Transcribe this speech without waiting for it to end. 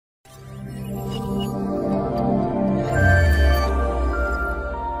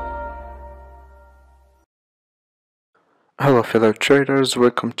Hello fellow traders,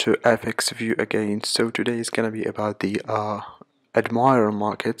 welcome to FX View again. So today is gonna be about the Admiral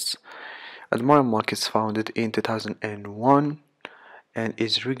Markets. Admiral Markets founded in 2001 and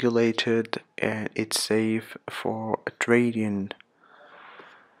is regulated and it's safe for trading.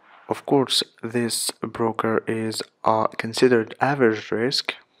 Of course, this broker is considered average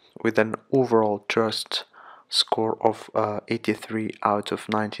risk with an overall trust score of 83 out of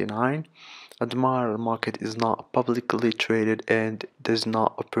 99. Admiral Market is not publicly traded and does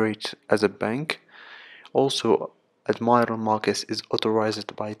not operate as a bank. Also, Admiral Markets is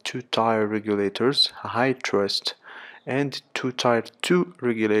authorized by two-tier regulators, High Trust, and two-tier 2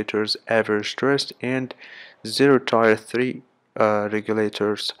 regulators, Average Trust, and zero-tier 3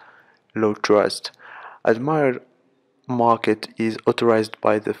 regulators, Low Trust. Admiral Market is authorized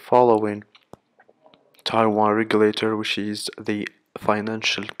by the following Taiwan regulator, which is the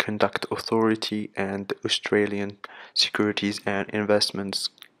Financial Conduct Authority, and the Australian Securities and Investments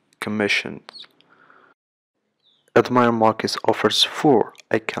Commission. Admiral Markets offers 4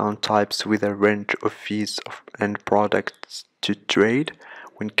 account types with a range of fees and products to trade.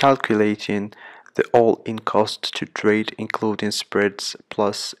 When calculating the all-in cost to trade, including spreads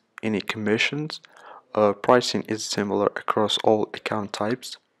plus any commissions, pricing is similar across all account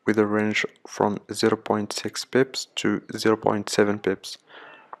types, with a range from 0.6 pips to 0.7 pips.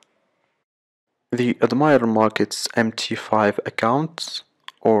 The Admiral Markets MT5 accounts,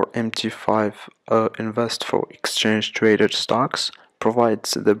 or MT5 Invest for Exchange Traded Stocks,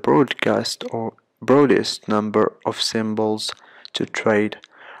 provides the broadest number of symbols to trade,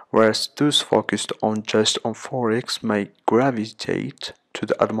 whereas those focused just on forex may gravitate to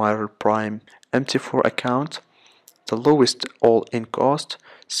the Admiral Prime MT4 account. The lowest all-in cost,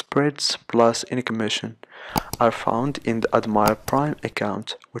 spreads plus any commission, are found in the Admiral Prime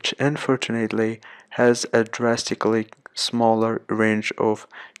account, which unfortunately has a drastically smaller range of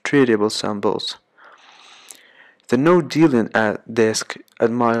tradable symbols. The no dealing at desk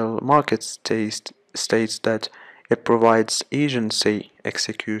Admiral Markets states that it provides agency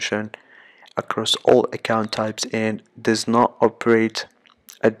execution across all account types and does not operate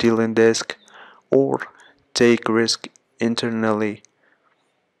a dealing desk or take risk internally.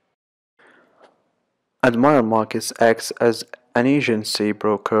 Admiral Markets acts as an agency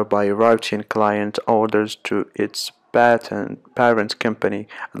broker by routing client orders to its parent company,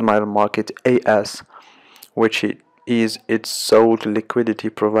 Admiral Market AS, which is its sole liquidity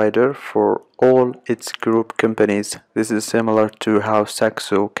provider for all its group companies. This is similar to how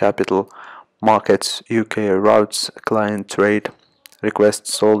Saxo Capital Markets UK routes client trade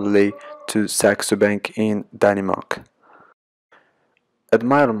requests solely to Saxo Bank in Denmark.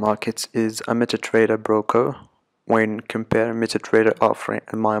 Admiral Markets is a MetaTrader broker. When comparing MetaTrader offering,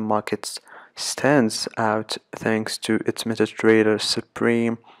 Admiral Markets stands out thanks to its MetaTrader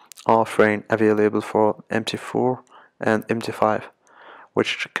Supreme offering available for MT4 and MT5,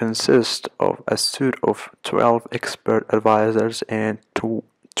 which consists of a suite of 12 expert advisors and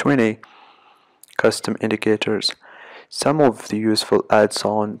 20 custom indicators. Some of the useful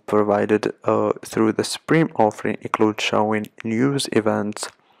add-ons provided through the Supreme offering include showing news events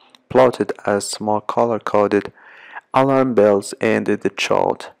plotted as small color-coded alarm bells and the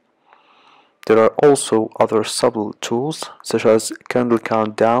chart. There are also other subtle tools such as candle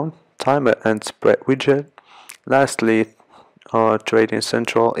countdown, timer and spread widget. Lastly, Trading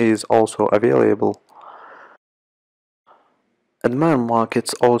Central is also available. Admiral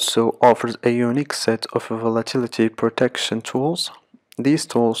Markets also offers a unique set of volatility protection tools. These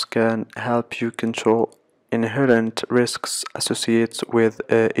tools can help you control inherent risks associated with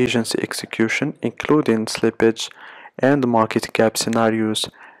agency execution, including slippage and market cap scenarios.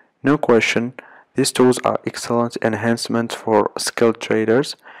 No question, these tools are excellent enhancement for skilled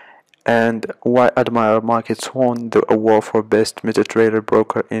traders, and why Admiral Markets won the award for Best MetaTrader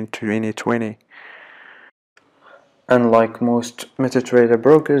Broker in 2020. Unlike most MetaTrader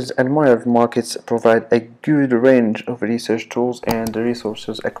brokers, Admiral Markets provide a good range of research tools and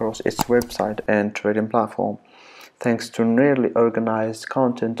resources across its website and trading platform. Thanks to nearly organized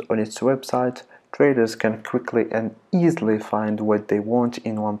content on its website, traders can quickly and easily find what they want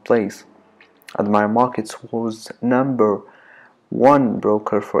in one place. Admiral Markets was number 1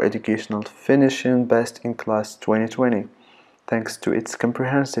 broker for educational, finishing best in class 2020. Thanks to its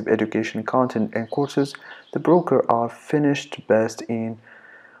comprehensive education content and courses, the broker are finished best in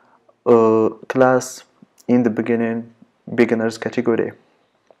class in the beginners category.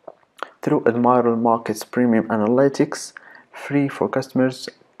 Through Admiral Markets Premium Analytics, free for customers,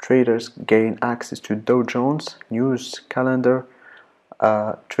 traders gain access to Dow Jones, news calendar,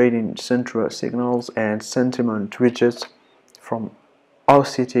 Trading Central signals and sentiment widgets, from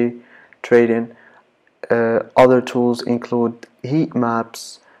OCT trading. Other tools include heat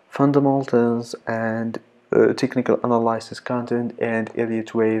maps, fundamentals, and technical analysis content, and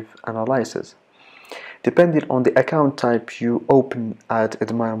Elliott wave analysis. Depending on the account type you open at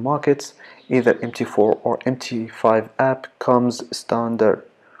Admiral Markets, either MT4 or MT5 app comes standard,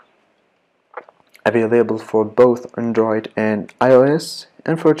 available for both Android and iOS.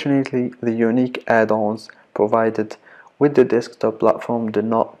 Unfortunately, the unique add-ons provided with the desktop platform do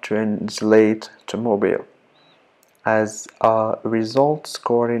not translate to mobile. As a result,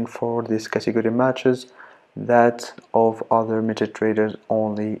 scoring for this category matches that of other MetaTrader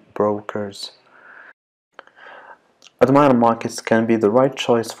only brokers. Admiral Markets can be the right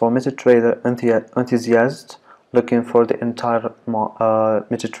choice for MetaTrader enthusiasts looking for the entire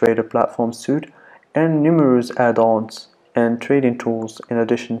MetaTrader platform suite and numerous add-ons and trading tools, in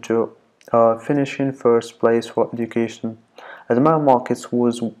addition to finishing first place for education. Admiral Markets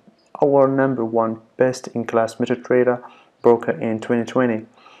was our #1 best-in-class MetaTrader broker in 2020.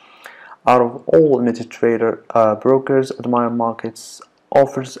 Out of all MetaTrader brokers, Admiral Markets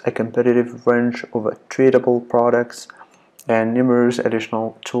offers a competitive range of tradable products and numerous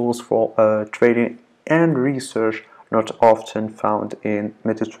additional tools for trading and research not often found in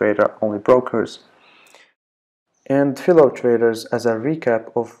MetaTrader only brokers. And fellow traders, as a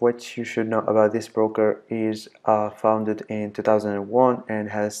recap of what you should know about this broker, is founded in 2001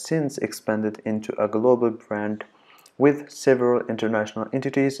 and has since expanded into a global brand with several international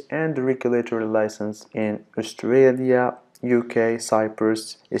entities and regulatory license in Australia, UK,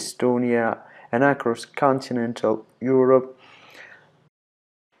 Cyprus, Estonia, and across continental Europe.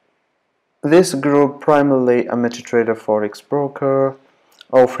 This group primarily a MetaTrader forex broker,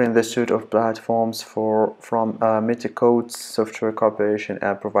 offering the suite of platforms from MetaQuotes Software Corporation,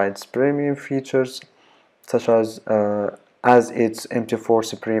 and provides premium features such as its MT4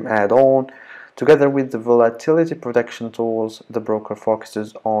 Supreme add-on. Together with the volatility protection tools, the broker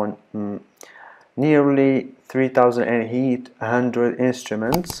focuses on nearly 3,800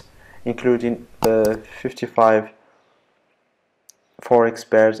 instruments, including 55 forex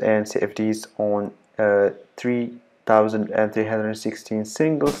pairs and CFDs on 3,316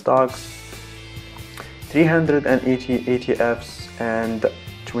 single stocks, 380 ETFs, and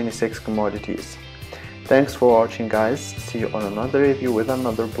 26 commodities. Thanks for watching, guys. See you on another review with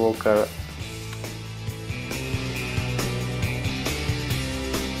another broker.